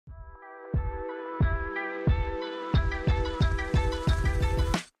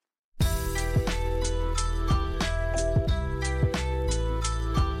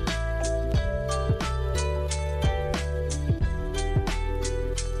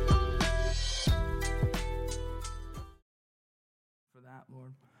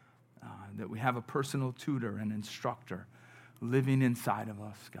that we have a personal tutor and instructor living inside of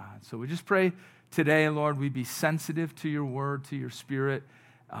us, God. So we just pray today, Lord, we be sensitive to your word, to your spirit,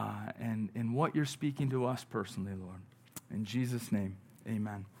 and what you're speaking to us personally, Lord. In Jesus' name,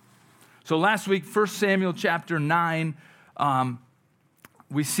 amen. So last week, 1 Samuel chapter 9,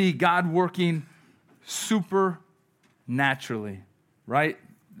 we see God working supernaturally, right?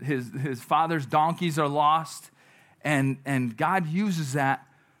 His father's donkeys are lost, and God uses that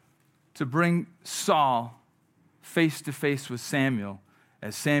to bring Saul face to face with Samuel,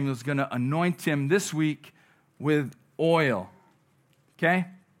 as Samuel's going to anoint him this week with oil. Okay?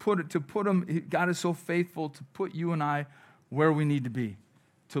 God is so faithful to put you and I where we need to be,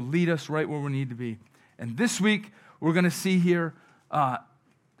 to lead us right where we need to be. And this week, we're going to see here,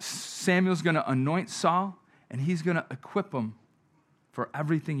 Samuel's going to anoint Saul, and he's going to equip him for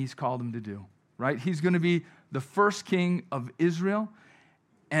everything he's called him to do, right? He's going to be the first king of Israel,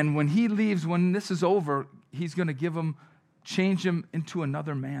 and when he leaves, when this is over, he's going to change him into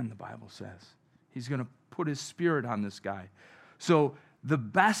another man, the Bible says. He's going to put his spirit on this guy. So the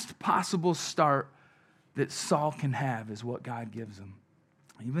best possible start that Saul can have is what God gives him.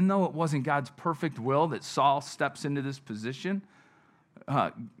 Even though it wasn't God's perfect will that Saul steps into this position,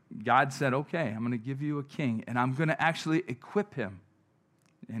 God said, okay, I'm going to give you a king, and I'm going to actually equip him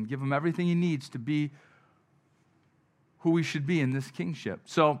and give him everything he needs to be who he should be in this kingship.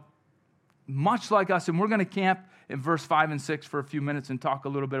 So much like us, and we're going to camp in verse 5 and 6 for a few minutes and talk a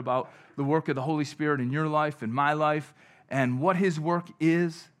little bit about the work of the Holy Spirit in your life and my life, and what his work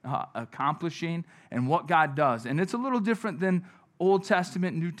is accomplishing and what God does. And it's a little different than Old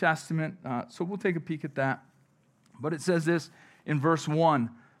Testament, New Testament, so we'll take a peek at that. But it says this in verse 1.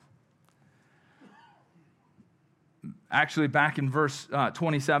 Actually, back in verse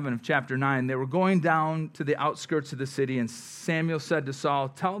 27 of chapter 9, they were going down to the outskirts of the city, and Samuel said to Saul,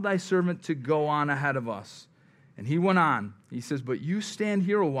 "Tell thy servant to go on ahead of us." And he went on. He says, "But you stand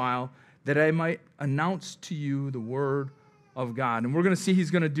here a while, that I might announce to you the word of God." And we're going to see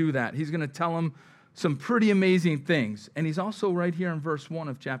he's going to do that. He's going to tell him some pretty amazing things. And he's also right here in verse 1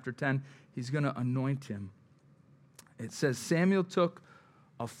 of chapter 10, he's going to anoint him. It says, Samuel took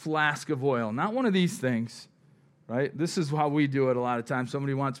a flask of oil. Not one of these things, right? This is how we do it a lot of times.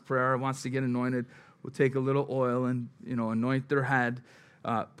 Somebody wants prayer, wants to get anointed. We'll take a little oil and, anoint their head,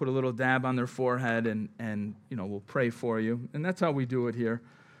 put a little dab on their forehead, and we'll pray for you. And that's how we do it here.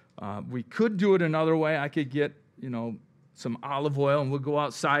 We could do it another way. I could get, some olive oil, and we'll go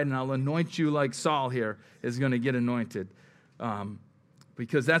outside, and I'll anoint you like Saul here is going to get anointed.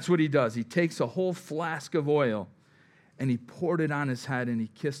 Because that's what he does. He takes a whole flask of oil, and he poured it on his head, and he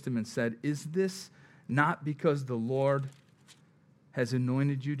kissed him and said, "Is this not because the Lord has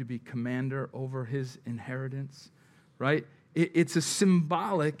anointed you to be commander over his inheritance?" Right? It's a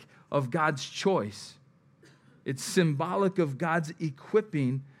symbolic of God's choice. It's symbolic of God's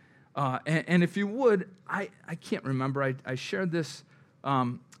equipping. And if you would, I can't remember. I shared this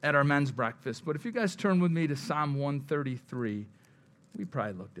at our men's breakfast. But if you guys turn with me to Psalm 133, we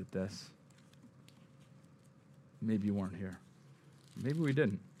probably looked at this. Maybe you weren't here. Maybe we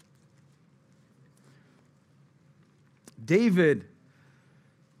didn't. David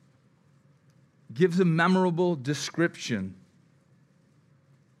gives a memorable description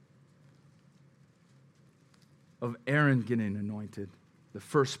of Aaron getting anointed, the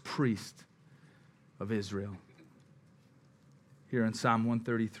first priest of Israel, here in Psalm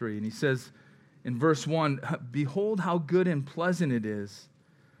 133. And he says in verse 1, "Behold how good and pleasant it is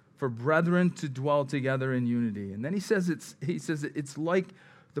for brethren to dwell together in unity." And then he says it's like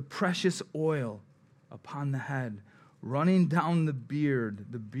the precious oil upon the head, running down the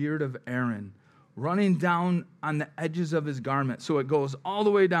beard of Aaron, running down on the edges of his garment. So it goes all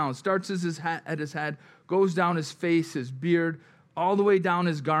the way down, starts at his head, goes down his face, his beard, all the way down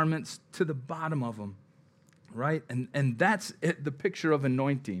his garments to the bottom of them, right? And that's the picture of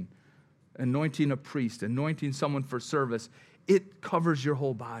anointing a priest, anointing someone for service. It covers your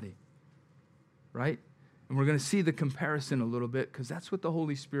whole body, right? And we're going to see the comparison a little bit because that's what the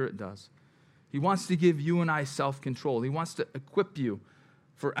Holy Spirit does. He wants to give you and I self-control. He wants to equip you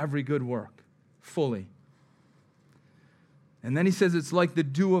for every good work fully. And then he says it's like the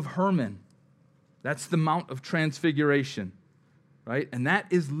dew of Hermon. That's the Mount of Transfiguration, right? And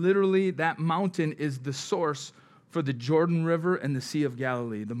that is literally, that mountain is the source for the Jordan River and the Sea of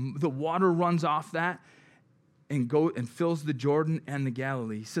Galilee. The water runs off that and fills the Jordan and the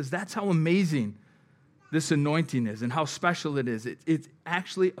Galilee. He says that's how amazing this anointing is and how special it is. It's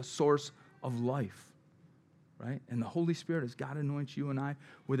actually a source of life, right? And the Holy Spirit, as God anoints you and I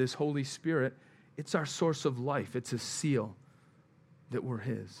with his Holy Spirit, it's our source of life. It's a seal that we're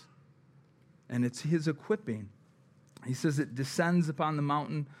his. and it's his equipping. He says it descends upon the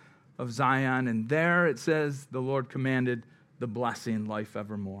mountain of Zion, and there it says the Lord commanded the blessing, life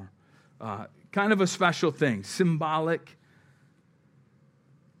evermore. Kind of a special thing, symbolic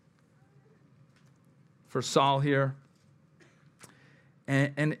for Saul here.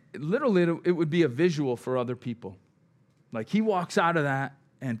 And literally, it would be a visual for other people. Like he walks out of that,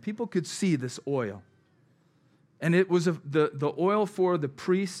 and people could see this oil. And it was the oil for the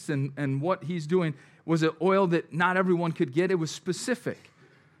priests, and what he's doing was an oil that not everyone could get. It was specific.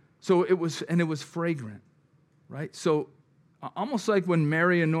 So it was fragrant, right? So almost like when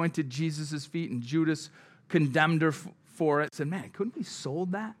Mary anointed Jesus' feet and Judas condemned her for it, said, man, couldn't we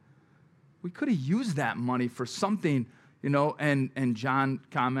sold that? We could have used that money for something, and John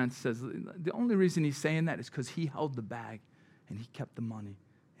comments, says, the only reason he's saying that is because he held the bag and he kept the money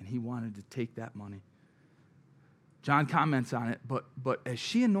and he wanted to take that money. John comments on it, but as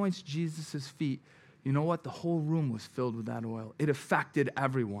she anoints Jesus' feet, you know what? The whole room was filled with that oil. It affected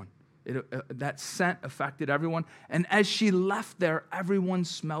everyone. That scent affected everyone. And as she left there, everyone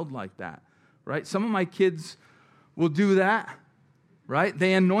smelled like that, right? Some of my kids will do that, right?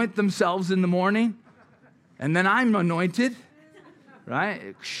 They anoint themselves in the morning, and then I'm anointed,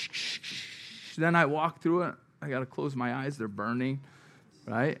 right? Then I walk through it. I got to close my eyes. They're burning,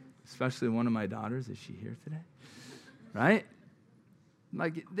 right? Especially one of my daughters. Is she here today? Right?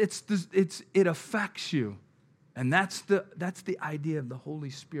 Like it affects you. And that's the idea of the Holy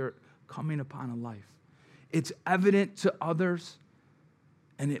Spirit coming upon a life. It's evident to others,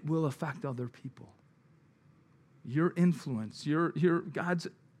 and it will affect other people. Your influence, your God's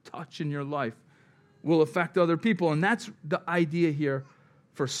touch in your life will affect other people. And that's the idea here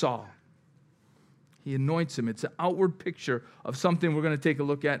for Saul. He anoints him. It's an outward picture of something we're going to take a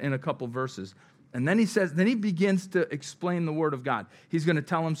look at in a couple verses. And then he begins to explain the word of God. He's going to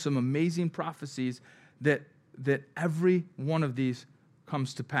tell him some amazing prophecies that every one of these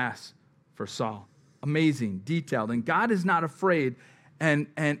comes to pass for Saul. Amazing, detailed. And God is not afraid and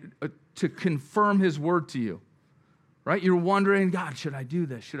to confirm his word to you. Right? You're wondering, God, should I do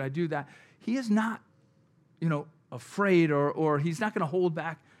this? Should I do that? He is not, afraid or he's not going to hold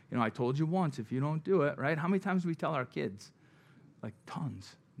back. I told you once, if you don't do it, right? How many times do we tell our kids? Like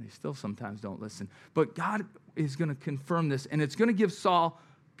tons. They still sometimes don't listen. But God is going to confirm this, and it's going to give Saul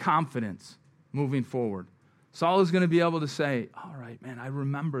confidence moving forward. Saul is going to be able to say, all right, man, I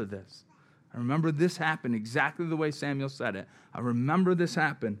remember this. I remember this happened exactly the way Samuel said it. I remember this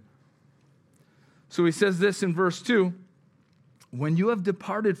happened. So he says this in verse 2, when you have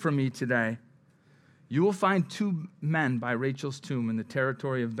departed from me today, you will find 2 men by Rachel's tomb in the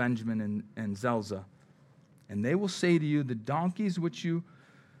territory of Benjamin and Zelzah. And they will say to you, the donkeys which you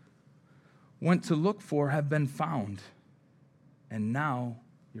went to look for have been found. And now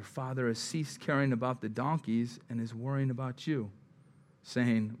your father has ceased caring about the donkeys and is worrying about you,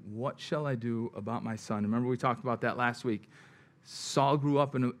 saying, what shall I do about my son? Remember we talked about that last week. Saul grew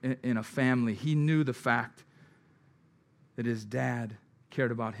up in a family. He knew the fact that his dad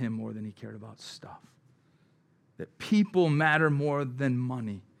cared about him more than he cared about stuff. That people matter more than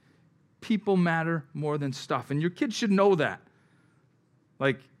money. People matter more than stuff. And your kids should know that.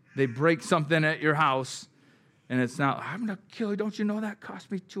 Like, they break something at your house, and it's not, I'm going to kill you. Don't you know that cost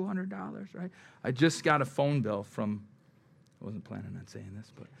me $200, right? I just got a phone bill from, I wasn't planning on saying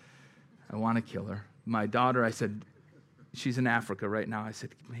this, but I want to kill her. My daughter, I said, she's in Africa right now. I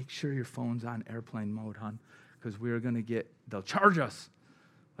said, make sure your phone's on airplane mode, hon, because we're going to they'll charge us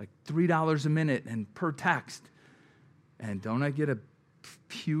like $3 a minute and per text. And don't I get a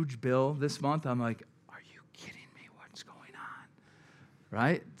huge bill this month? I'm like, are you kidding me? What's going on?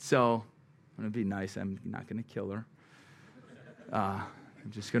 Right? So I'm going to be nice. I'm not going to kill her. I'm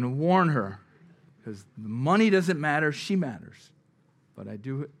just going to warn her because the money doesn't matter. She matters. But I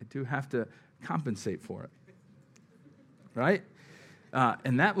do have to compensate for it. Right?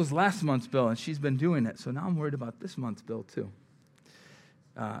 And that was last month's bill, and she's been doing it. So now I'm worried about this month's bill too.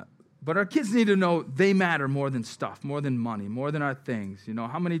 But our kids need to know they matter more than stuff, more than money, more than our things.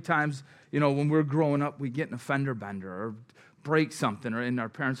 How many times, when we're growing up, we get in a fender bender or break something, and our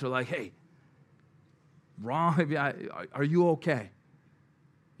parents are like, hey, wrong, are you okay?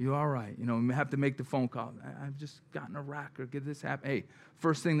 You all right? We have to make the phone call. I've just gotten a wreck or get this happen. Hey,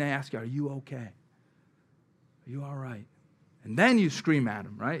 first thing they ask you, are you okay? Are you all right? And then you scream at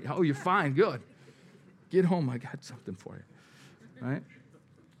them, right? Oh, you're fine, good. Get home, I got something for you, right?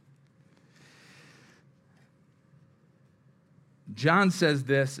 John says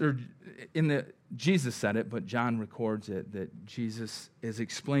this, or Jesus said it, but John records it, that Jesus is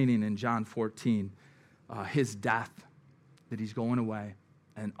explaining in John 14 his death, that he's going away,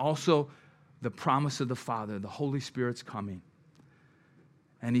 and also the promise of the Father, the Holy Spirit's coming.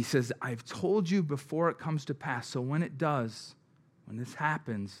 And he says, I've told you before it comes to pass, so when it does, when this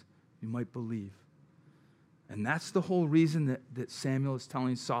happens, you might believe. And that's the whole reason that Samuel is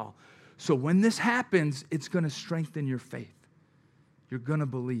telling Saul. So when this happens, it's going to strengthen your faith. You're going to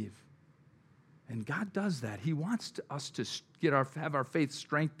believe. And God does that. He wants us to have our faith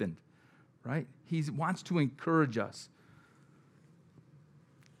strengthened, right? He wants to encourage us.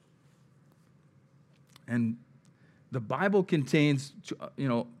 And the Bible contains,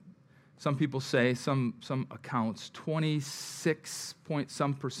 some people say, some accounts, 26 point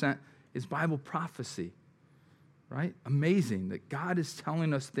some percent is Bible prophecy, right? Amazing that God is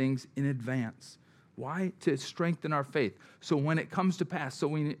telling us things in advance. Why? To strengthen our faith. So when it comes to pass, so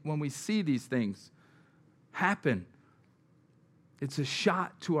when we see these things happen, it's a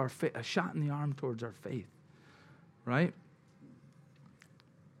shot to our faith, a shot in the arm towards our faith, right?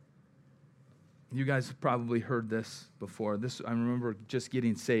 You guys have probably heard this before. I remember just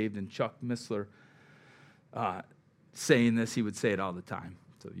getting saved and Chuck Missler saying this. He would say it all the time.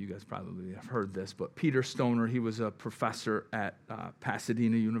 So you guys probably have heard this. But Peter Stoner, he was a professor at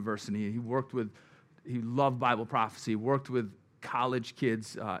Pasadena University. He loved Bible prophecy, worked with college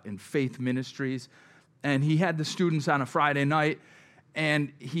kids in faith ministries. And he had the students on a Friday night.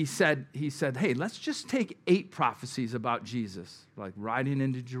 And he said, hey, let's just take 8 prophecies about Jesus, like riding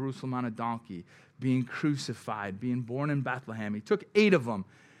into Jerusalem on a donkey, being crucified, being born in Bethlehem. He took 8 of them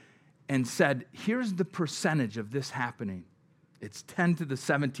and said, here's the percentage of this happening. It's 10 to the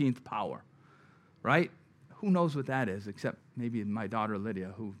 17th power, right? Who knows what that is, except maybe my daughter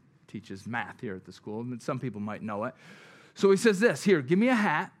Lydia, who teaches math here at the school. Some people might know it. So he says this, here, give me a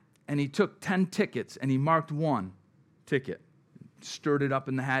hat. And he took 10 tickets and he marked 1 ticket. Stirred it up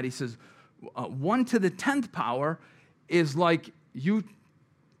in the hat. He says, 1 to the 10th power is like you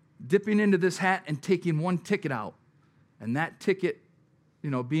dipping into this hat and taking 1 ticket out. And that ticket,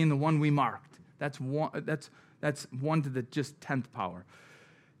 being the one we marked. That's 1 to the just 10th power.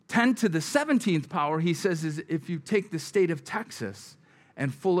 10 to the 17th power, he says, is if you take the state of Texas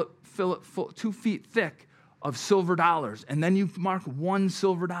and fill it full, 2 feet thick of silver dollars, and then you mark 1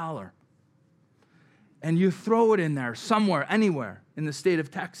 silver dollar. And you throw it in there somewhere, anywhere in the state of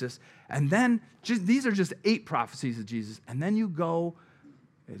Texas. And then, these are just 8 prophecies of Jesus. And then you go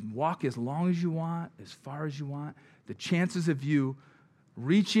and walk as long as you want, as far as you want. The chances of you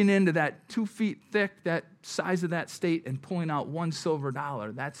reaching into that 2 feet thick, that size of that state, and pulling out 1 silver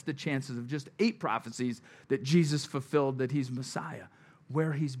dollar, that's the chances of just 8 prophecies that Jesus fulfilled, that he's Messiah,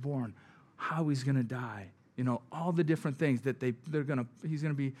 where he's born, how he's going to die. All the different things that he's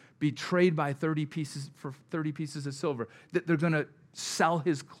going to be betrayed by 30 pieces of silver, that they're going to sell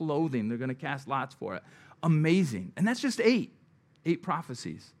his clothing. They're going to cast lots for it. Amazing. And that's just 8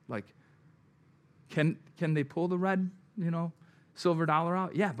 prophecies. Like, can they pull the red, silver dollar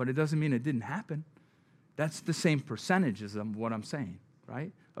out? Yeah, but it doesn't mean it didn't happen. That's the same percentage as what I'm saying,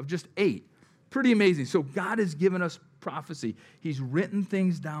 right? Of just 8. Pretty amazing. So God has given us prophecy. He's written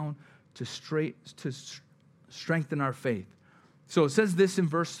things down to strengthen our faith. So it says this in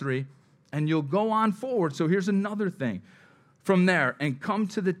verse 3, and you'll go on forward. So here's another thing. From there, and come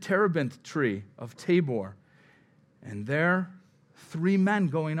to the terebinth tree of Tabor. And there, 3 men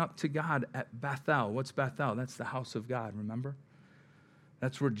going up to God at Bethel. What's Bethel? That's the house of God, remember?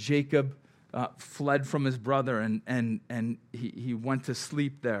 That's where Jacob fled from his brother, and he went to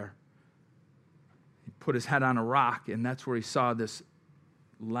sleep there. He put his head on a rock, and that's where he saw this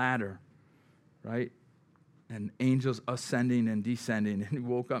ladder, right? And angels ascending and descending. And he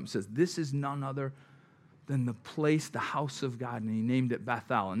woke up and says, this is none other than the place, the house of God. And he named it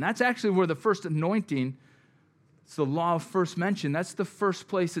Bethel. And that's actually where the first anointing, it's the law of first mention. That's the first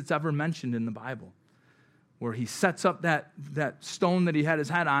place it's ever mentioned in the Bible, where he sets up that stone that he had his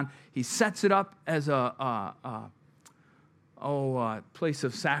head on. He sets it up as a place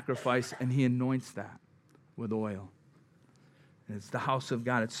of sacrifice, and he anoints that with oil. And it's the house of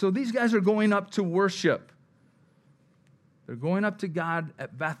God. So these guys are going up to worship. They're going up to God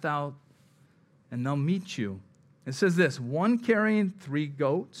at Bethel, and they'll meet you. It says this, 1 carrying 3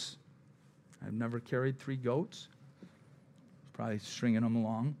 goats. I've never carried 3 goats. Probably stringing them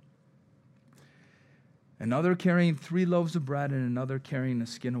along. Another carrying 3 loaves of bread, and another carrying a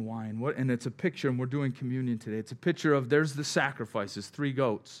skin of wine. And it's a picture, and we're doing communion today. It's a picture of, there's the sacrifices, 3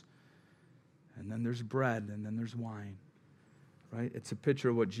 goats. And then there's bread, and then there's wine. Right? It's a picture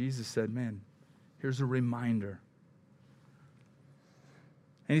of what Jesus said, man, here's a reminder.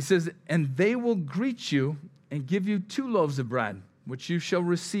 And he says, and they will greet you and give you 2 loaves of bread, which you shall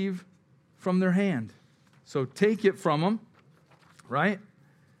receive from their hand. So take it from them, right?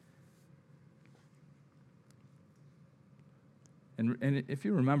 And if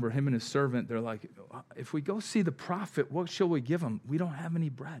you remember, him and his servant, they're like, if we go see the prophet, what shall we give him? We don't have any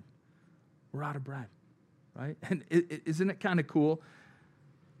bread. We're out of bread, right? And isn't it kind of cool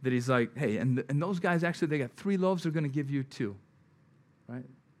that he's like, hey, and those guys actually, they got 3 loaves, they're going to give you 2, right?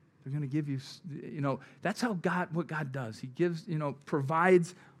 They're going to give you, that's how what God does. He gives,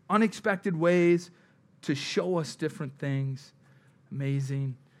 provides unexpected ways to show us different things.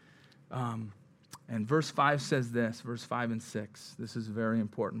 Amazing. And verse 5 says this, verse 5 and 6. This is very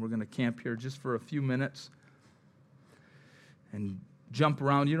important. We're going to camp here just for a few minutes and jump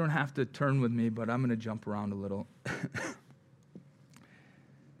around. You don't have to turn with me, but I'm going to jump around a little. It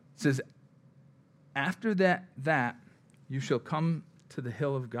says, after that you shall come to the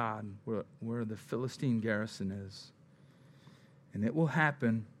hill of God, where the Philistine garrison is. And it will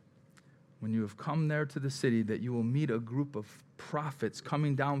happen when you have come there to the city that you will meet a group of prophets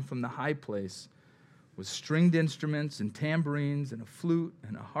coming down from the high place with stringed instruments and tambourines and a flute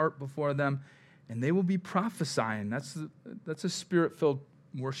and a harp before them, and they will be prophesying. That's a spirit-filled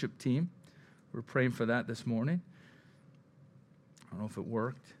worship team. We're praying for that this morning. I don't know if it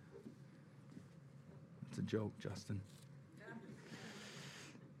worked. It's a joke, Justin.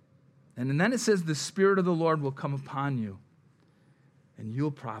 And then it says, the Spirit of the Lord will come upon you, and you'll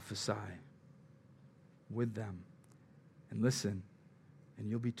prophesy with them. And listen, and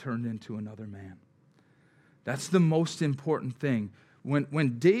you'll be turned into another man. That's the most important thing.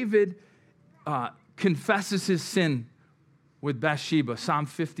 When David confesses his sin with Bathsheba, Psalm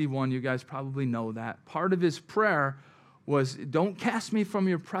 51, you guys probably know that. Part of his prayer was, don't cast me from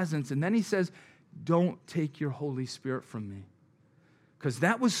your presence. And then he says, don't take your Holy Spirit from me. Because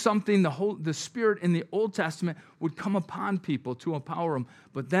that was something the Spirit in the Old Testament would come upon people to empower them,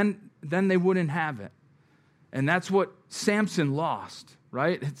 but then they wouldn't have it. And that's what Samson lost,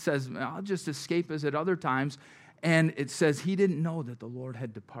 right? It says, I'll just escape as at other times. And it says he didn't know that the Lord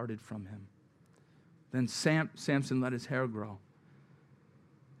had departed from him. Then Samson let his hair grow.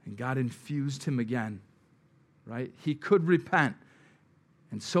 And God infused him again, right? He could repent.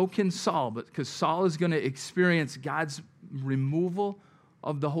 And so can Saul, but because Saul is going to experience God's removal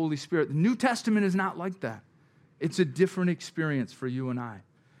of the Holy Spirit. The New Testament is not like that. It's a different experience for you and I.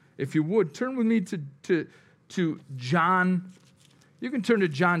 If you would, turn with me to John. You can turn to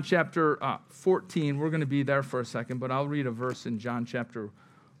John chapter 14. We're going to be there for a second, but I'll read a verse in John chapter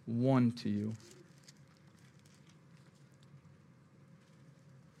 1 to you.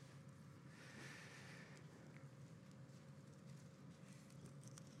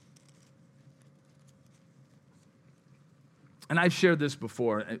 And I've shared this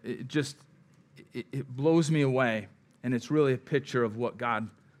before. It blows me away. And it's really a picture of what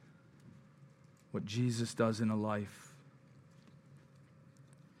Jesus does in a life.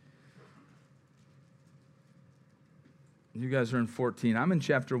 You guys are in 14. I'm in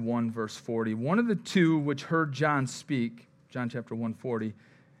chapter 1, verse 40. One of the two which heard John speak, John chapter 1:40,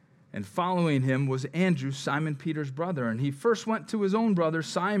 and following him was Andrew, Simon Peter's brother. And he first went to his own brother,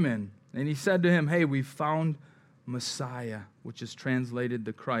 Simon. And he said to him, hey, we found Messiah, which is translated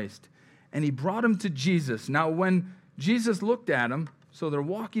the Christ. And he brought him to Jesus. Now, when Jesus looked at him, so they're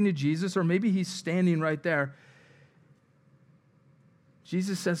walking to Jesus, or maybe he's standing right there,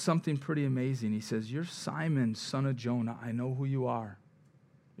 Jesus says something pretty amazing. He says, you're Simon, son of Jonah. I know who you are.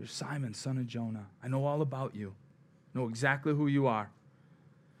 You're Simon, son of Jonah. I know all about you. I know exactly who you are.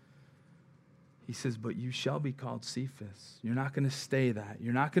 He says, but you shall be called Cephas. You're not going to stay that.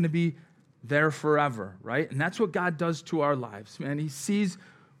 You're not going to be there forever, right? And that's what God does to our lives, man. He sees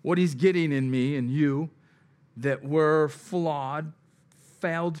what he's getting in me and you, that we're flawed,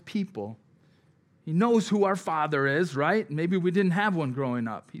 failed people. He knows who our Father is, right? Maybe we didn't have one growing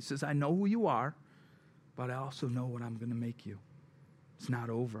up. He says, I know who you are, but I also know what I'm going to make you. It's not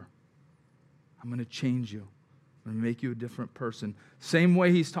over. I'm going to change you. I'm going to make you a different person. Same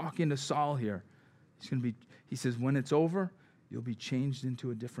way he's talking to Saul here. He says, when it's over, you'll be changed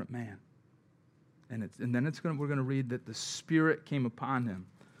into a different man. And then we're going to read that the Spirit came upon him,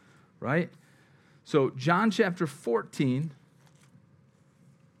 right? So John chapter 14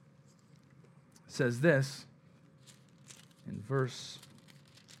 says this in verse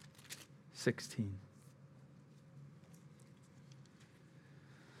 16.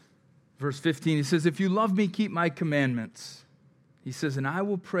 Verse 15, he says, if you love me, keep my commandments. He says, and I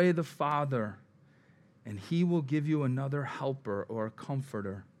will pray the Father, and he will give you another helper or a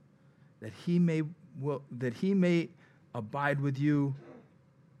comforter, that he may abide with you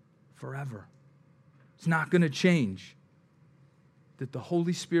forever. It's not going to change. That the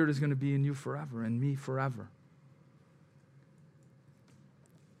Holy Spirit is going to be in you forever and me forever.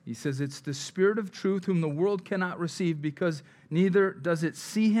 He says, it's the Spirit of truth whom the world cannot receive because neither does it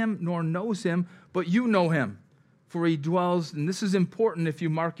see him nor knows him, but you know him. For he dwells, and this is important if you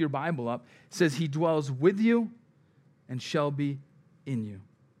mark your Bible up, it says he dwells with you and shall be in you.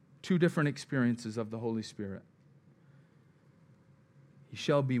 Two different experiences of the Holy Spirit. He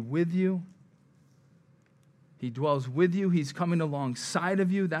shall be with you. He dwells with you. He's coming alongside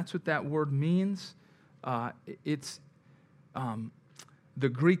of you. That's what that word means. It's the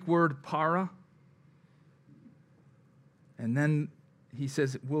Greek word para. And then he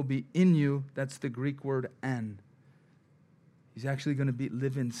says it will be in you. That's the Greek word en. He's actually going to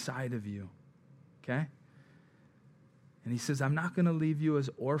live inside of you. Okay? And he says, I'm not going to leave you as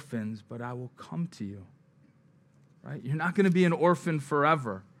orphans, but I will come to you. Right? You're not going to be an orphan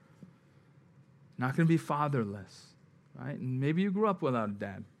forever. Not going to be fatherless. Right? And maybe you grew up without a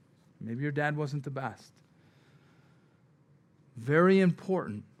dad. Maybe your dad wasn't the best. Very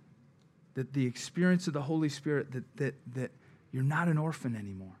important that the experience of the Holy Spirit, that you're not an orphan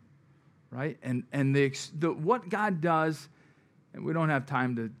anymore. Right? And what God does, and we don't have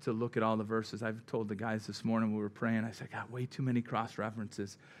time to look at all the verses. I've told the guys this morning when we were praying, I said, I got way too many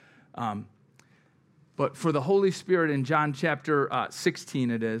cross-references. But for the Holy Spirit in John chapter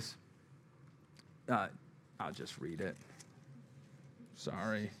 16 it is. I'll just read it.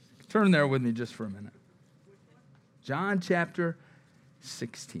 Sorry. Turn there with me just for a minute. John chapter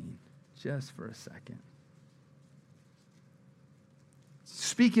 16. Just for a second.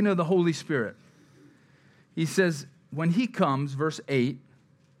 Speaking of the Holy Spirit, he says, when he comes, verse 8,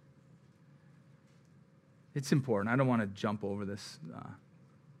 it's important. I don't want to jump over this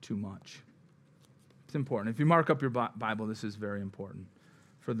too much. It's important. If you mark up your Bible, this is very important.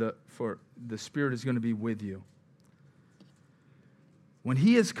 For the Spirit is going to be with you. When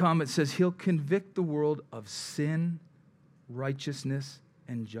he has come, it says he'll convict the world of sin, righteousness,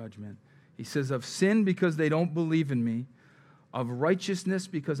 and judgment. He says of sin because they don't believe in me, of righteousness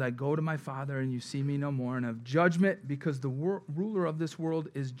because I go to my Father and you see me no more, and of judgment because the ruler of this world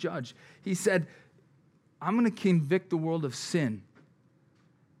is judged. He said, I'm going to convict the world of sin.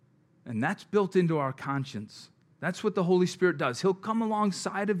 And that's built into our conscience. That's what the Holy Spirit does. He'll come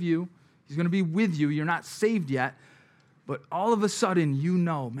alongside of you. He's going to be with you. You're not saved yet. But all of a sudden, you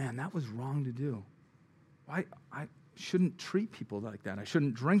know, man, that was wrong to do. I shouldn't treat people like that. I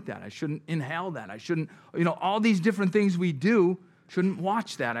shouldn't drink that. I shouldn't inhale that. I shouldn't, all these different things we do, shouldn't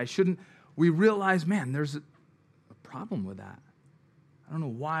watch that. We realize, man, there's a problem with that. I don't know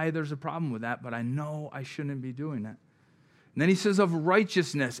why there's a problem with that, but I know I shouldn't be doing it. And then he says of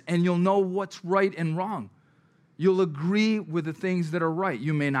righteousness, and you'll know what's right and wrong. You'll agree with the things that are right.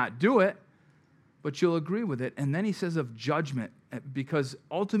 You may not do it, but you'll agree with it. And then he says of judgment, because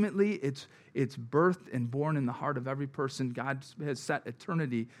ultimately it's birthed and born in the heart of every person. God has set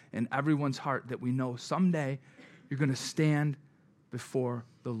eternity in everyone's heart that we know someday you're going to stand before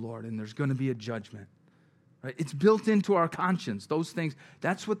the Lord and there's going to be a judgment. Right? It's built into our conscience. Those things,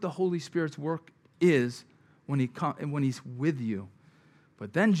 that's what the Holy Spirit's work is when he's with you.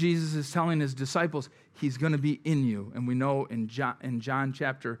 But then Jesus is telling his disciples he's going to be in you. And we know in John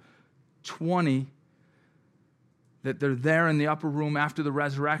chapter 20 that they're there in the upper room after the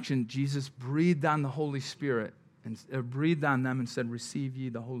resurrection. Jesus breathed on the Holy Spirit and breathed on them and said, receive ye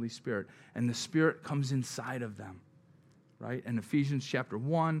the Holy Spirit. And the Spirit comes inside of them. Right? And Ephesians chapter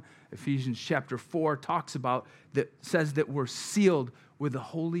 1, Ephesians chapter 4 talks about that, says that we're sealed with the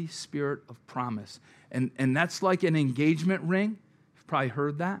Holy Spirit of promise. And that's like an engagement ring. You've probably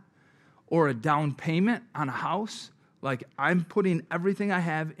heard that. Or a down payment on a house. Like, I'm putting everything I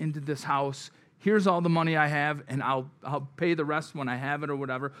have into this house. Here's all the money I have, and I'll pay the rest when I have it or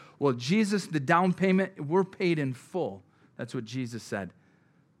whatever. Well, Jesus, the down payment, we're paid in full. That's what Jesus said.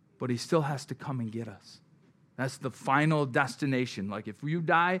 But he still has to come and get us. That's the final destination. Like, if you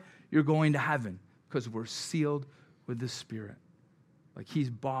die, you're going to heaven because we're sealed with the Spirit. Like, he's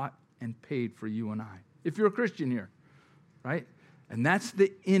bought and paid for you and I. If you're a Christian here, right? And that's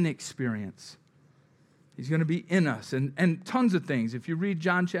the inexperience. He's going to be in us. And tons of things. If you read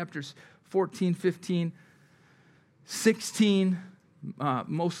John chapters 14, 15, 16,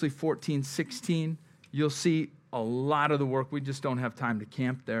 mostly 14, 16, you'll see a lot of the work. We just don't have time to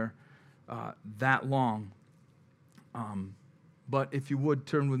camp there that long. But if you would,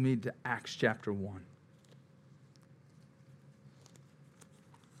 turn with me to Acts chapter 1.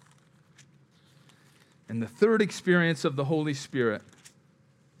 And the third experience of the Holy Spirit.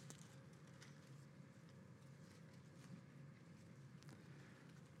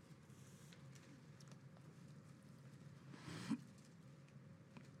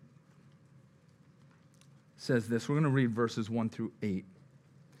 Says this. We're going to read verses 1 through 8.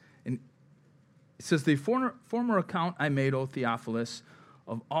 And it says, the former account I made, O Theophilus,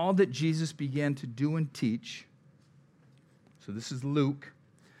 of all that Jesus began to do and teach, so this is Luke,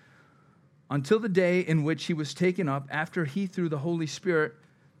 until the day in which he was taken up, after he, through the Holy Spirit,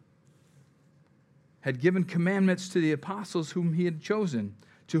 had given commandments to the apostles whom he had chosen,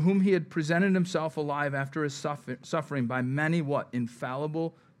 to whom he had presented himself alive after his suffering by many, what?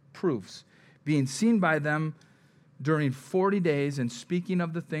 Infallible proofs, being seen by them during 40 days, and speaking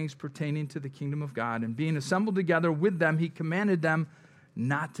of the things pertaining to the kingdom of God, and being assembled together with them, he commanded them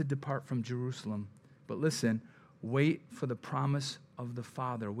not to depart from Jerusalem. But listen, wait for the promise of the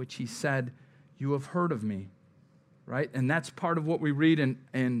Father, which he said, you have heard of me, right? And that's part of what we read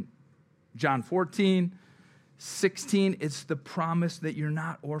in John 14, 16. It's the promise that you're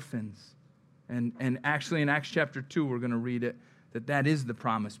not orphans. And actually in Acts chapter 2, we're going to read it, that is the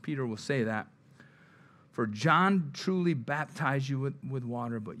promise. Peter will say that. For John truly baptized you with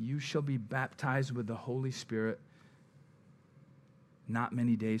water, but you shall be baptized with the Holy Spirit not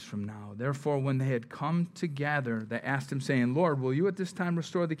many days from now. Therefore, when they had come together, they asked him, saying, Lord, will you at this time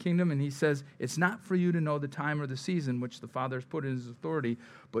restore the kingdom? And he says, it's not for you to know the time or the season which the Father has put in his authority,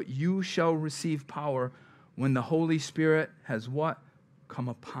 but you shall receive power when the Holy Spirit has what? Come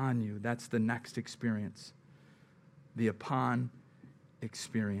upon you. That's the next experience. The upon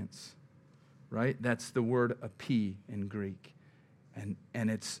experience, right? That's the word epi in Greek. And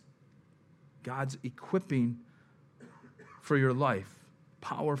it's God's equipping for your life,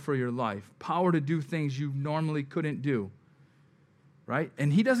 power for your life, power to do things you normally couldn't do, right?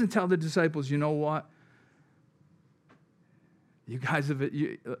 And he doesn't tell the disciples, you know what? You guys have it.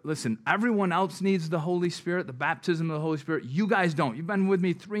 Listen, everyone else needs the Holy Spirit, the baptism of the Holy Spirit. You guys don't. You've been with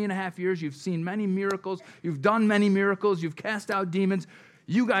me 3.5 years. You've seen many miracles. You've done many miracles. You've cast out demons.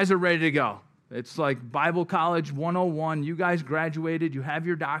 You guys are ready to go. It's like Bible College 101. You guys graduated. You have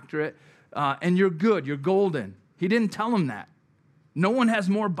your doctorate, and you're good. You're golden. He didn't tell them that. No one has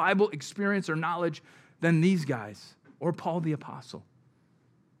more Bible experience or knowledge than these guys or Paul the Apostle.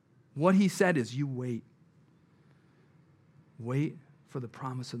 What he said is, you wait. Wait for the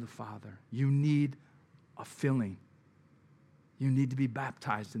promise of the Father. You need a filling. You need to be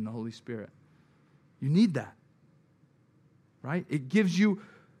baptized in the Holy Spirit. You need that, right? It gives you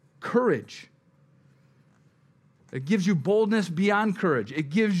courage. It gives you boldness beyond courage. It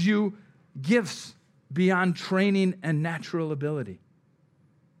gives you gifts beyond training and natural ability.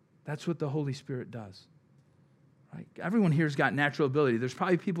 That's what the Holy Spirit does, right? Everyone here's got natural ability. There's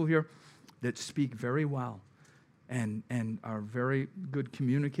probably people here that speak very well and are very good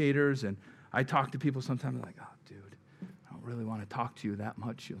communicators. And I talk to people sometimes like, oh, dude, I don't really want to talk to you that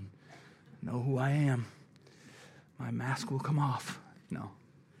much. You'll know who I am. My mask will come off. No,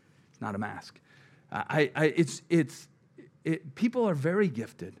 it's not a mask. People are very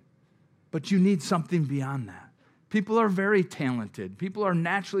gifted, but you need something beyond that. People are very talented. People are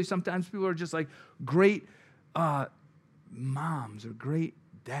naturally, sometimes people are just like great moms or great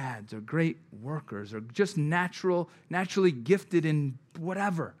dads or great workers or just naturally gifted in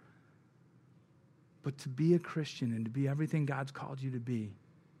whatever. But to be a Christian and to be everything God's called you to be,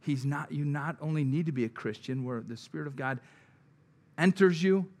 you not only need to be a Christian where the Spirit of God enters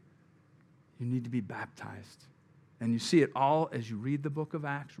you, you need to be baptized. And you see it all as you read the book of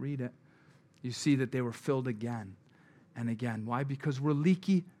Acts, read it. You see that they were filled again and again. Why? Because we're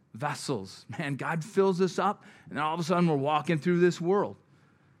leaky vessels. Man, God fills us up, and then all of a sudden we're walking through this world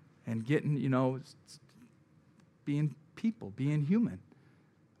and getting, being people, being human.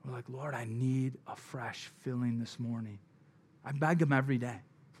 We're like, Lord, I need a fresh filling this morning. I beg him every day.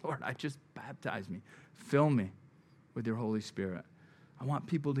 Lord, just baptize me. Fill me with your Holy Spirit. I want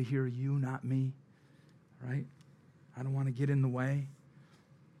people to hear you, not me, right? I don't want to get in the way.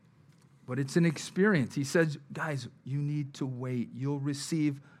 But it's an experience. He says, guys, you need to wait. You'll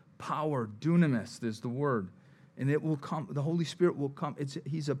receive power. Dunamis is the word. And it will come. The Holy Spirit will come.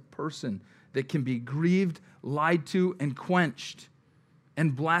 He's a person that can be grieved, lied to, and quenched,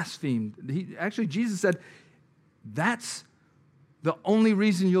 and blasphemed. Jesus said, that's the only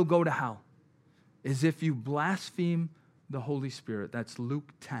reason you'll go to hell, is if you blaspheme the Holy Spirit. That's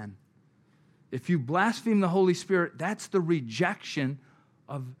Luke 10. If you blaspheme the Holy Spirit, that's the rejection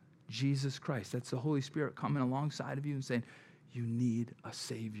of Jesus Christ. That's the Holy Spirit coming alongside of you and saying, you need a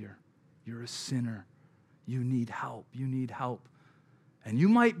Savior. You're a sinner. You need help. You need help. And you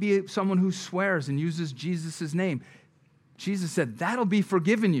might be someone who swears and uses Jesus' name. Jesus said, that'll be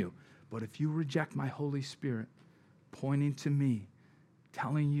forgiven you. But if you reject my Holy Spirit, pointing to me,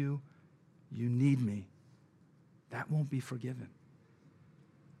 telling you you need me, that won't be forgiven.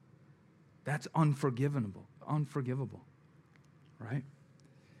 That's unforgivable, right?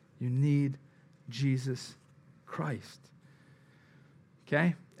 You need Jesus Christ.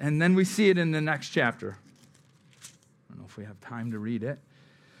 Okay? And then we see it in the next chapter. I don't know if we have time to read it.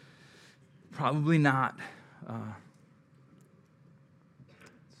 Probably not. It's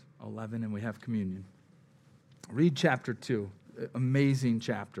 11 and we have communion. Read chapter 2. Amazing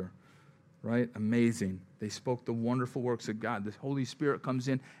chapter, right? Amazing. They spoke the wonderful works of God. The Holy Spirit comes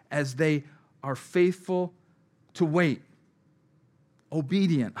in as they are faithful to wait.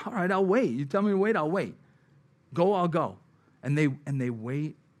 Obedient. All right, I'll wait. You tell me to wait, I'll wait. Go, I'll go. And they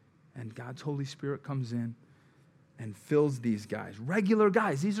wait, and God's Holy Spirit comes in and fills these guys. Regular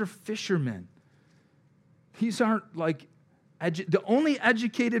guys. These are fishermen. These aren't like, the only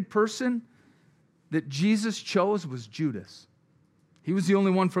educated person that Jesus chose was Judas. He was the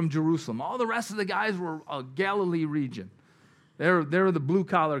only one from Jerusalem. All the rest of the guys were a Galilee region. They were the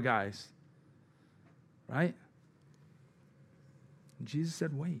blue-collar guys. Right? And Jesus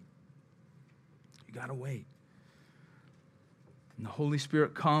said, wait. You got to wait. And the Holy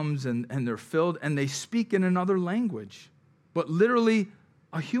Spirit comes, and they're filled, and they speak in another language, but literally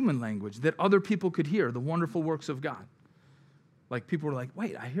a human language that other people could hear, the wonderful works of God. Like people were like,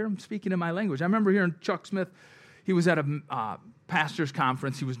 wait, I hear him speaking in my language. I remember hearing Chuck Smith. He was at a pastor's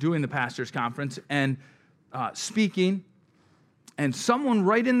conference. He was doing the pastor's conference and speaking, and someone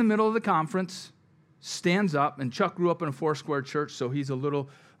right in the middle of the conference stands up, and Chuck grew up in a Foursquare church, so he's a little,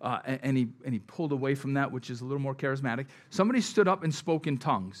 and he pulled away from that, which is a little more charismatic. Somebody stood up and spoke in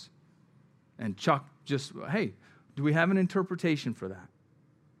tongues, and Chuck just, hey, do we have an interpretation for that?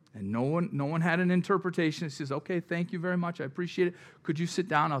 And no one had an interpretation. He says, okay, thank you very much. I appreciate it. Could you sit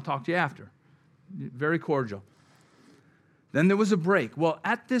down? I'll talk to you after. Very cordial. Then there was a break. Well,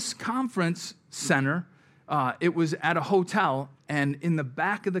 at this conference center, it was at a hotel, and in the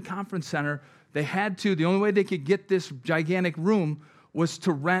back of the conference center, the only way they could get this gigantic room was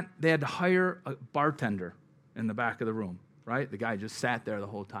they had to hire a bartender in the back of the room, right? The guy just sat there the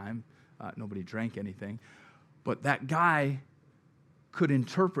whole time. Nobody drank anything. But that guy could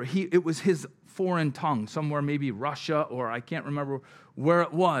interpret. It was his foreign tongue, somewhere maybe Russia, or I can't remember where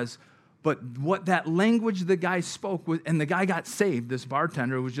it was. But what that language the guy spoke was, and the guy got saved, this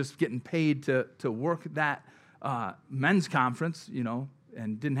bartender was just getting paid to work that men's conference,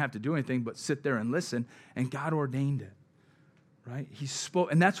 and didn't have to do anything but sit there and listen, and God ordained it, right? He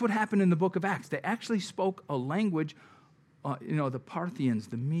spoke, and that's what happened in the book of Acts. They actually spoke a language, the Parthians,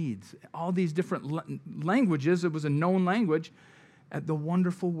 the Medes, all these different languages. It was a known language at the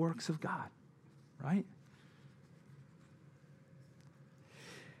wonderful works of God, right?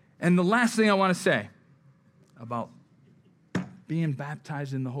 And the last thing I want to say about being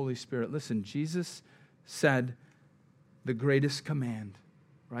baptized in the Holy Spirit, listen, Jesus said the greatest command,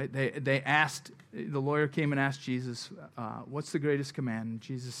 right? They asked, the lawyer came and asked Jesus, what's the greatest command? And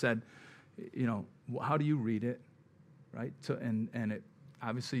Jesus said, how do you read it, right? And it,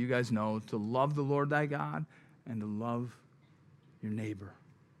 obviously you guys know, to love the Lord thy God and to love your neighbor,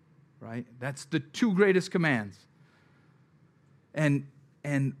 right? That's the two greatest commands. And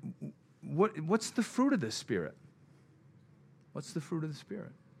what's the fruit of the Spirit? What's the fruit of the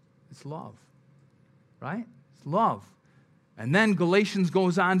Spirit? It's love, right? It's love. And then Galatians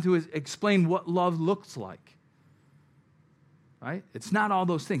goes on to explain what love looks like, right? It's not all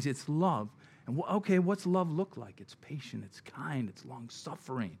those things. It's love. And what's love look like? It's patient, it's kind, it's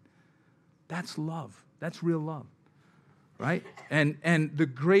long-suffering. That's love. That's real love, right? And the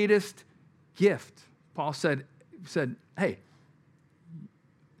greatest gift, Paul said, hey,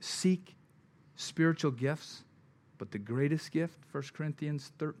 seek spiritual gifts, but the greatest gift, 1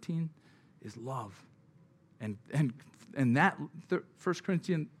 Corinthians 13, is love. And that 1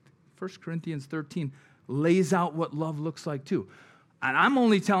 Corinthians 13 lays out what love looks like too. And I'm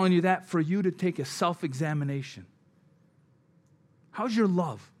only telling you that for you to take a self-examination. How's your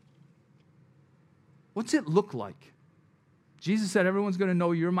love? What's it look like? Jesus said everyone's going to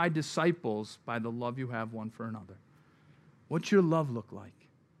know you're my disciples by the love you have one for another. What's your love look like?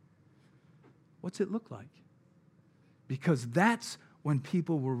 What's it look like? Because that's when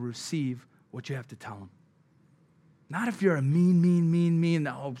people will receive what you have to tell them. Not if you're a mean.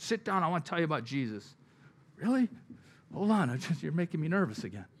 Oh, sit down, I want to tell you about Jesus. Really? Hold on, you're making me nervous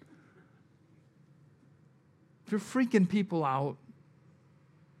again. If you're freaking people out,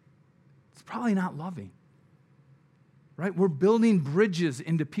 it's probably not loving. Right? We're building bridges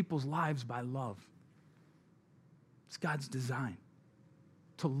into people's lives by love. It's God's design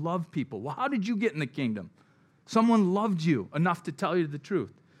to love people. Well, how did you get in the kingdom? Someone loved you enough to tell you the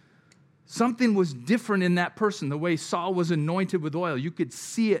truth. Something was different in that person. The way Saul was anointed with oil, you could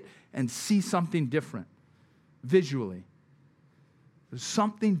see it and see something different visually. There's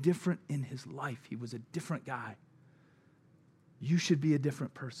something different in his life. He was a different guy. You should be a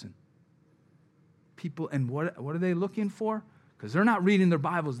different person. People, and what are they looking for? Because they're not reading their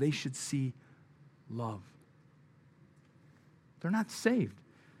Bibles. They should see love. They're not saved.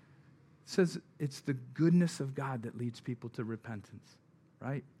 It says it's the goodness of God that leads people to repentance,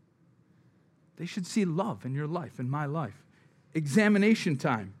 right? They should see love in your life, in my life. Examination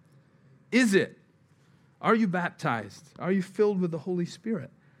time. Is it? Are you baptized? Are you filled with the Holy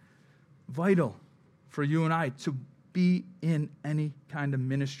Spirit? Vital for you and I to be in any kind of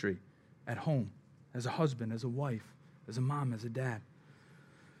ministry at home, as a husband, as a wife, as a mom, as a dad,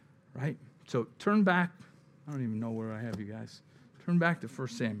 right? So turn back. I don't even know where I have you guys. Turn back to 1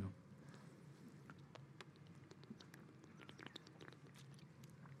 Samuel.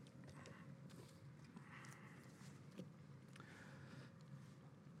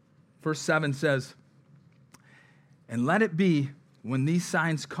 Verse 7 says, and let it be when these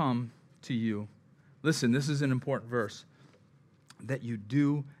signs come to you. Listen, this is an important verse. That you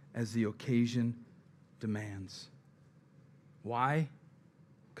do as the occasion demands. Why?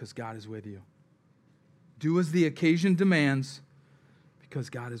 Because God is with you. Do as the occasion demands because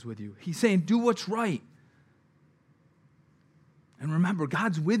God is with you. He's saying, do what's right. And remember,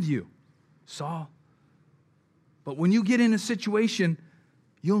 God's with you, Saul. But when you get in a situation,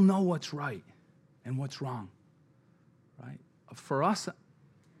 you'll know what's right and what's wrong, right? For us,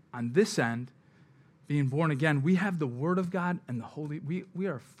 on this end, being born again, we have the Word of God and the Holy. We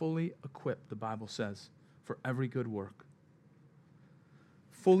are fully equipped, the Bible says, for every good work.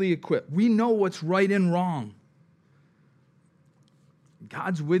 Fully equipped. We know what's right and wrong.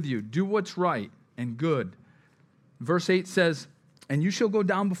 God's with you. Do what's right and good. Verse 8 says, and you shall go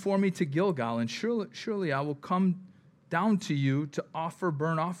down before me to Gilgal, and surely I will come down to you to offer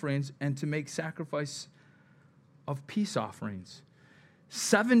burnt offerings and to make sacrifice of peace offerings.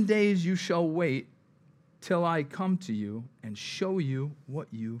 7 days you shall wait till I come to you and show you what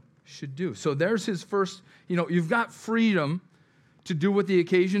you should do. So there's his first, you've got freedom to do what the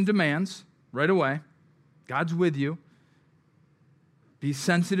occasion demands right away. God's with you. Be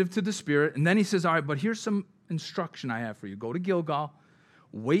sensitive to the Spirit. And then he says, all right, but here's some instruction I have for you. Go to Gilgal.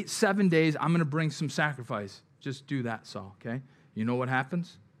 Wait 7 days. I'm going to bring some sacrifice. Just do that, Saul, okay? You know what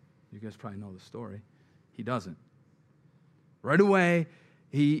happens? You guys probably know the story. He doesn't. Right away,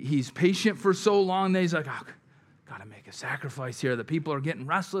 he's patient for so long that he's like, oh, got to make a sacrifice here. The people are getting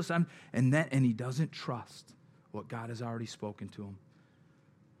restless. And he doesn't trust what God has already spoken to him,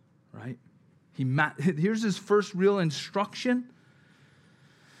 right? Here's his first real instruction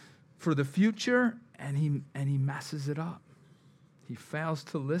for the future, and he messes it up. He fails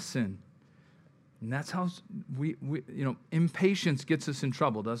to listen. And that's how impatience gets us in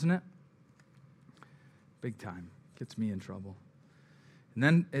trouble, doesn't it? Big time. Gets me in trouble. And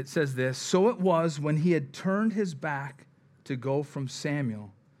then it says this, so it was when he had turned his back to go from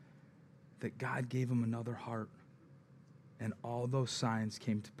Samuel that God gave him another heart. And all those signs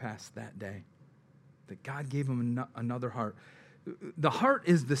came to pass that day. That God gave him another heart. The heart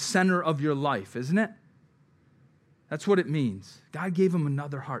is the center of your life, isn't it? That's what it means. God gave him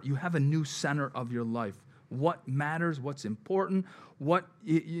another heart. You have a new center of your life. What matters, what's important, what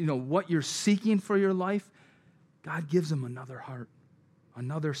you're seeking for your life, God gives him another heart,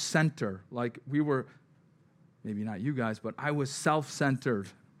 another center. Like we were, maybe not you guys, but I was self-centered.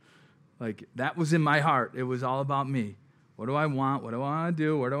 Like that was in my heart. It was all about me. What do I want? What do I want to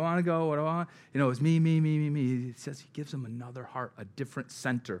do? Where do I want to go? What do I want? It's me, me, me, me, me. It says he gives him another heart, a different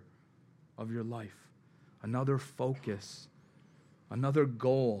center of your life. Another focus, another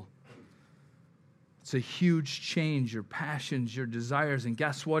goal. It's a huge change, your passions, your desires, and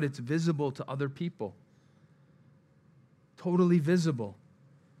guess what? It's visible to other people. Totally visible.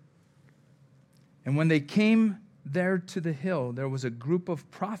 And when they came there to the hill, there was a group of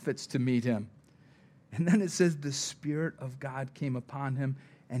prophets to meet him. And then it says the Spirit of God came upon him,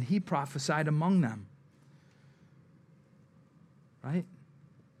 and he prophesied among them. Right?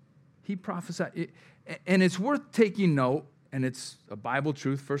 He prophesied. And it's worth taking note, and it's a Bible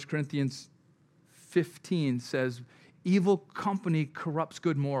truth. 1 Corinthians 15 says, evil company corrupts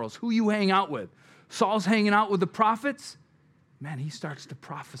good morals. Who you hang out with? Saul's hanging out with the prophets. Man, he starts to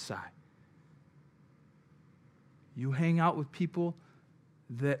prophesy. You hang out with people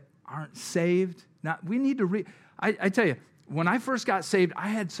that aren't saved. Now, we need to read. I tell you, when I first got saved, I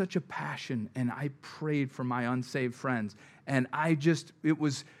had such a passion, and I prayed for my unsaved friends. And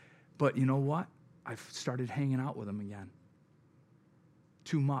but you know what? I started hanging out with them again.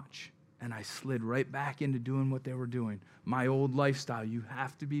 Too much. And I slid right back into doing what they were doing. My old lifestyle. You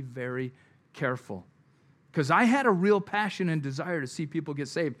have to be very careful. Because I had a real passion and desire to see people get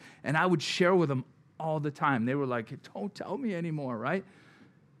saved, and I would share with them all the time. They were like, don't tell me anymore, right?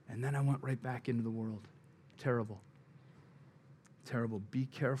 And then I went right back into the world. Terrible. Terrible. Be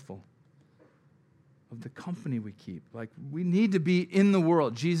careful of the company we keep. Like, we need to be in the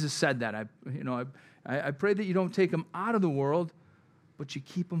world. Jesus said that. I pray that you don't take them out of the world, but you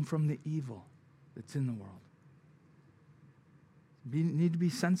keep them from the evil that's in the world. You need to be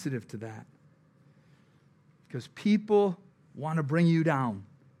sensitive to that. Because people want to bring you down,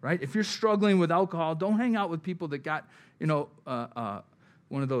 right? If you're struggling with alcohol, don't hang out with people that got,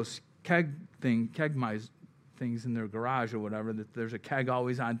 one of those keg mice things in their garage or whatever, that there's a keg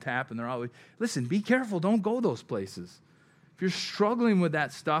always on tap and they're always, listen, be careful. Don't go those places. If you're struggling with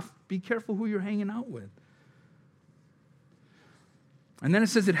that stuff, be careful who you're hanging out with. And then it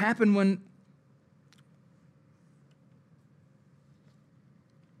says it happened when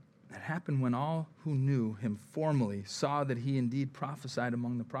all who knew him formerly saw that he indeed prophesied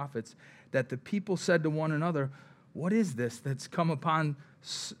among the prophets, that the people said to one another, what is this that's come upon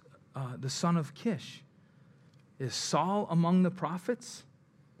the son of Kish? Is Saul among the prophets?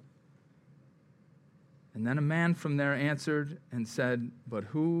 And then a man from there answered and said, but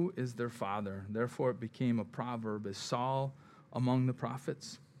who is their father? Therefore it became a proverb, is Saul among the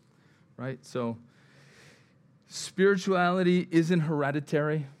prophets? Right? So spirituality isn't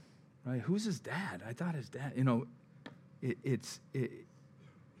hereditary. Right? Who's his dad? I thought his dad, you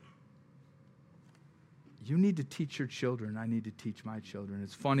need to teach your children. I need to teach my children.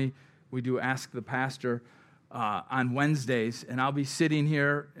 It's funny, we do Ask the Pastor on Wednesdays, and I'll be sitting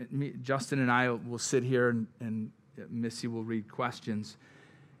here, Justin and I will sit here, and Missy will read questions.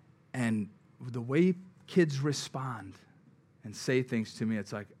 And the way kids respond and say things to me,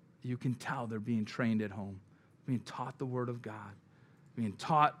 it's like, you can tell they're being trained at home, being taught the Word of God, being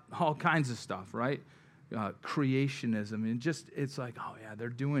taught all kinds of stuff, right? Creationism, and it's like, oh yeah, they're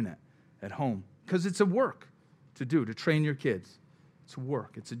doing it at home. Because it's a work to do, to train your kids. It's a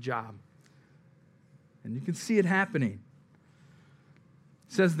work, it's a job. And you can see it happening.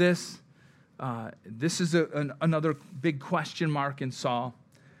 It says this is another big question mark in Saul.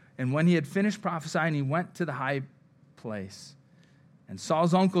 And when he had finished prophesying, he went to the high place. And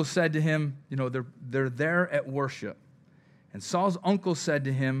Saul's uncle said to him, they're there at worship. And Saul's uncle said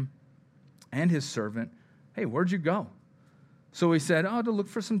to him and his servant, hey, where'd you go? So he said, to look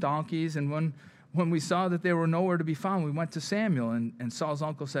for some donkeys. And when we saw that they were nowhere to be found, we went to Samuel. And Saul's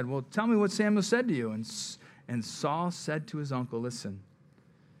uncle said, well, tell me what Samuel said to you. And Saul said to his uncle, listen,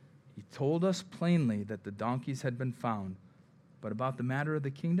 he told us plainly that the donkeys had been found. But about the matter of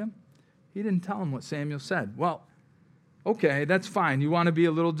the kingdom, he didn't tell him what Samuel said. Well, okay, that's fine. You want to be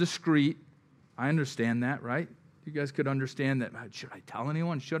a little discreet. I understand that, right? You guys could understand that. Should I tell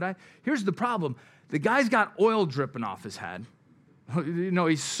anyone? Should I? Here's the problem. The guy's got oil dripping off his head.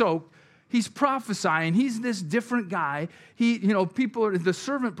 He's soaked. He's prophesying. He's this different guy. The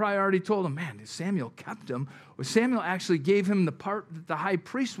servant probably already told him, man, Samuel kept him. Or Samuel actually gave him the part that the high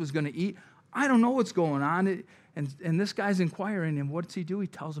priest was going to eat. I don't know what's going on. And this guy's inquiring, and what does he do? He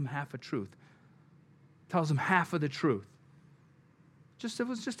tells him half a truth. Tells him half of the truth. It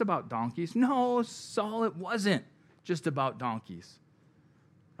was just about donkeys. No, Saul, it wasn't just about donkeys.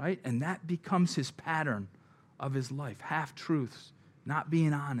 Right? And that becomes his pattern of his life. Half-truths, not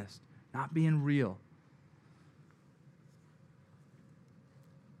being honest, not being real.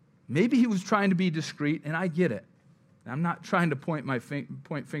 Maybe he was trying to be discreet, and I get it. I'm not trying to point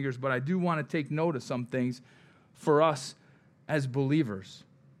fingers, but I do want to take note of some things for us as believers.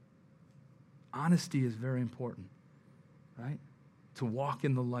 Honesty is very important, right? To walk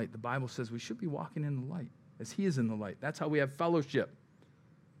in the light. The Bible says we should be walking in the light as he is in the light. That's how we have fellowship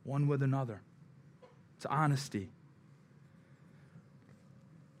one with another. It's honesty.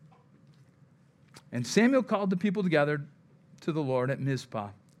 And Samuel called the people together to the Lord at Mizpah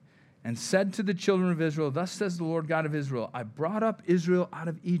and said to the children of Israel, thus says the Lord God of Israel, I brought up Israel out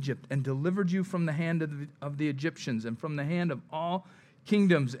of Egypt and delivered you from the hand of the Egyptians and from the hand of all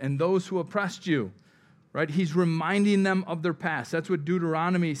kingdoms and those who oppressed you. Right? He's reminding them of their past. That's what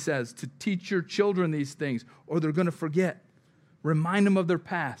Deuteronomy says, to teach your children these things, or they're going to forget. Remind them of their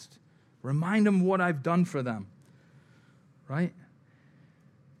past. Remind them what I've done for them. Right?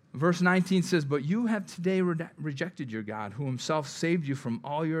 Verse 19 says, but you have today rejected your God, who himself saved you from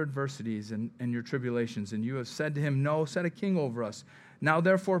all your adversities and your tribulations. And you have said to him, no, set a king over us. Now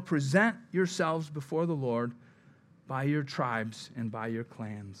therefore present yourselves before the Lord by your tribes and by your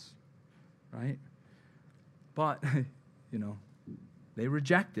clans. Right? But, they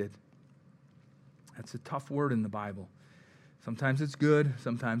rejected. That's a tough word in the Bible. Sometimes it's good,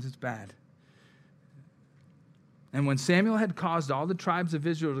 sometimes it's bad. And when Samuel had caused all the tribes of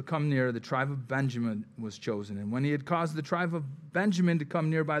Israel to come near, the tribe of Benjamin was chosen. And when he had caused the tribe of Benjamin to come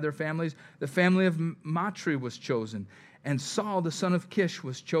near by their families, the family of Matri was chosen. And Saul, the son of Kish,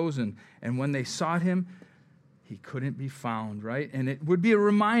 was chosen. And when they sought him, he couldn't be found, right? And it would be a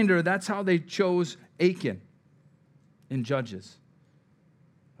reminder, that's how they chose Achan in Judges,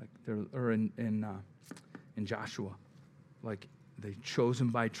 or in Joshua. Like, they chose him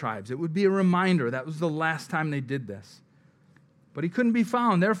by tribes. It would be a reminder. That was the last time they did this. But he couldn't be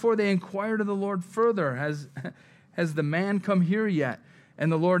found. Therefore, they inquired of the Lord further, has the man come here yet?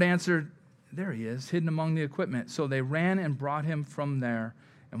 And the Lord answered, there he is, hidden among the equipment. So they ran and brought him from there.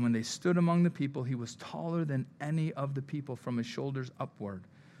 And when they stood among the people, he was taller than any of the people from his shoulders upward.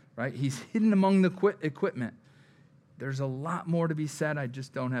 Right? He's hidden among the equipment. There's a lot more to be said. I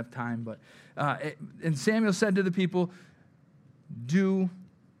just don't have time. But and Samuel said to the people, do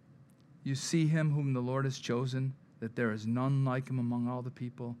you see him whom the Lord has chosen, that there is none like him among all the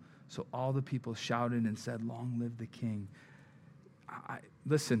people? So all the people shouted and said, long live the king.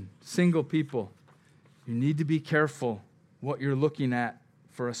 Listen, single people, you need to be careful what you're looking at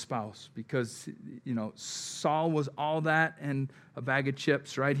for a spouse, because, you know, Saul was all that and a bag of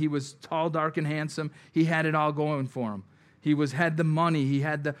chips, right? He was tall, dark, and handsome. He had it all going for him. He had the money.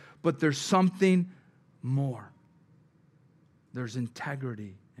 But there's something more. There's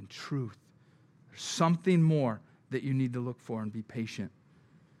integrity and truth. There's something more that you need to look for and be patient.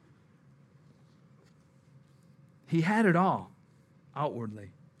 He had it all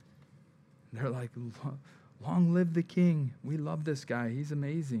outwardly. They're like, long live the king. We love this guy. He's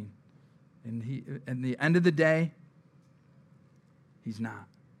amazing. And at the end of the day, he's not.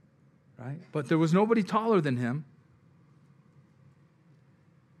 Right? But there was nobody taller than him.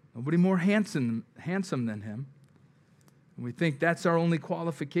 Nobody more handsome than him. We think that's our only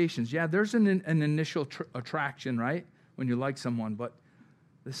qualifications. Yeah, there's an initial attraction, right? When you like someone, but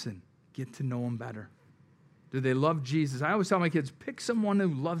listen, get to know them better. Do they love Jesus? I always tell my kids, pick someone who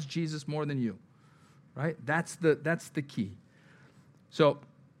loves Jesus more than you, right? That's the key. So,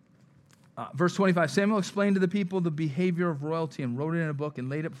 verse 25, Samuel explained to the people the behavior of royalty and wrote it in a book and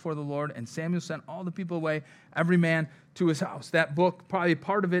laid it before the Lord, and Samuel sent all the people away, every man to his house. That book, probably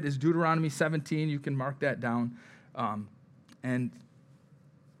part of it is Deuteronomy 17. You can mark that down. And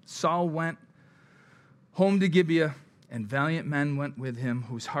Saul went home to Gibeah, and valiant men went with him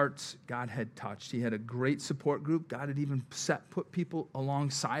whose hearts God had touched. He had a great support group. God had even put people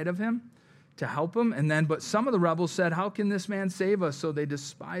alongside of him to help him. But some of the rebels said, how can this man save us? So they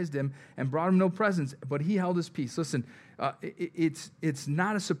despised him and brought him no presents, but he held his peace. Listen, it's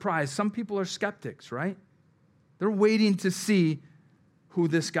not a surprise. Some people are skeptics, right? They're waiting to see who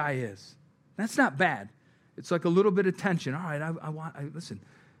this guy is. That's not bad. It's like a little bit of tension. All right, listen,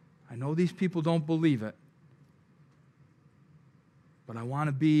 I know these people don't believe it, but I want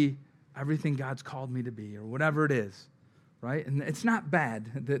to be everything God's called me to be, or whatever it is, right? And it's not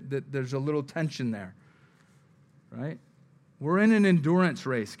bad that there's a little tension there, right? We're in an endurance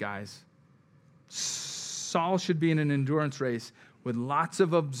race, guys. Saul should be in an endurance race with lots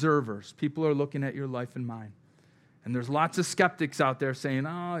of observers. People are looking at your life and mine. And there's lots of skeptics out there saying,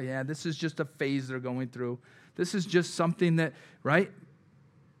 oh, yeah, this is just a phase they're going through. This is just something that, right?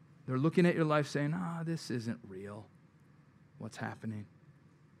 They're looking at your life saying, this isn't real. What's happening?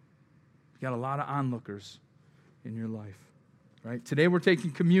 You got a lot of onlookers in your life, right? Today we're taking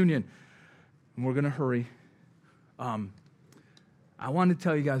communion, and we're going to hurry. I want to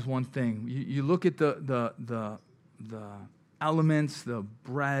tell you guys one thing. You look at the elements, the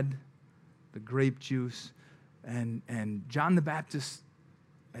bread, the grape juice, and John the Baptist,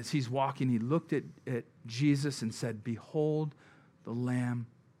 as he's walking, he looked at Jesus and said, behold the Lamb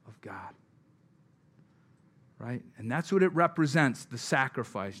of God. Right? And that's what it represents, the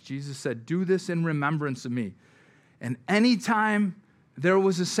sacrifice. Jesus said, do this in remembrance of me. And anytime there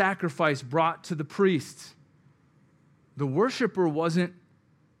was a sacrifice brought to the priests, the worshiper wasn't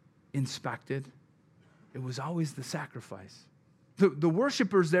inspected. It was always the sacrifice. The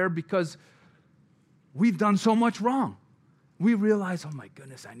worshiper's there because we've done so much wrong. We realize, oh my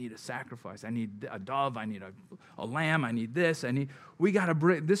goodness, I need a sacrifice. I need a dove. I need a lamb. I need this. We got to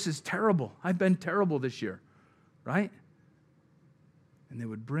bring, this is terrible. I've been terrible this year, right? And they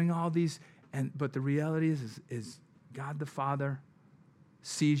would bring all these, but the reality is God the Father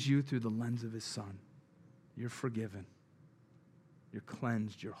sees you through the lens of his Son. You're forgiven. You're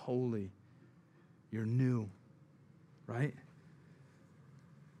cleansed. You're holy. You're new, right?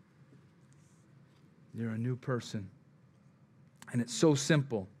 You're a new person. And it's so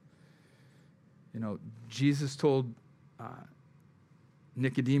simple. You know, Jesus told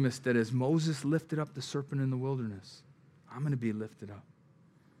Nicodemus that as Moses lifted up the serpent in the wilderness, I'm going to be lifted up.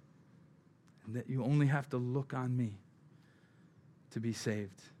 And that you only have to look on me to be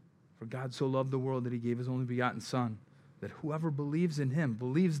saved. For God so loved the world that he gave his only begotten Son, that whoever believes in him,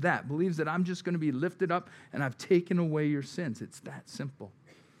 believes that I'm just going to be lifted up and I've taken away your sins. It's that simple,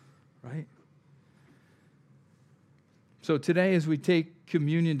 right? So today as we take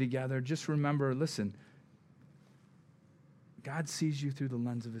communion together, just remember, listen, God sees you through the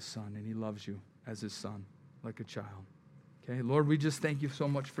lens of his Son, and he loves you as his son, like a child. Okay, Lord, we just thank you so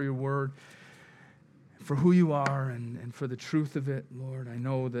much for your word, for who you are, and for the truth of it, Lord. I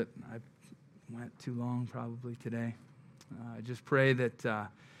know that I went too long probably today. I just pray that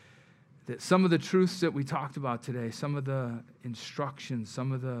that some of the truths that we talked about today, some of the instructions,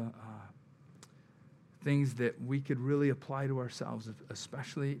 some of the things that we could really apply to ourselves,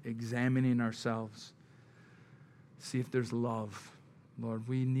 especially examining ourselves, see if there's love. Lord,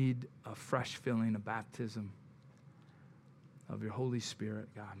 we need a fresh filling, a baptism of your Holy Spirit,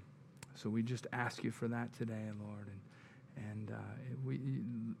 God. So we just ask you for that today, Lord. And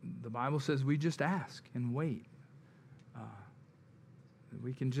the Bible says we just ask and wait.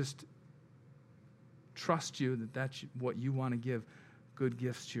 We can just trust you that that's what you want to give, good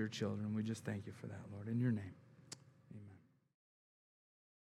gifts to your children. We just thank you for that, Lord, in your name.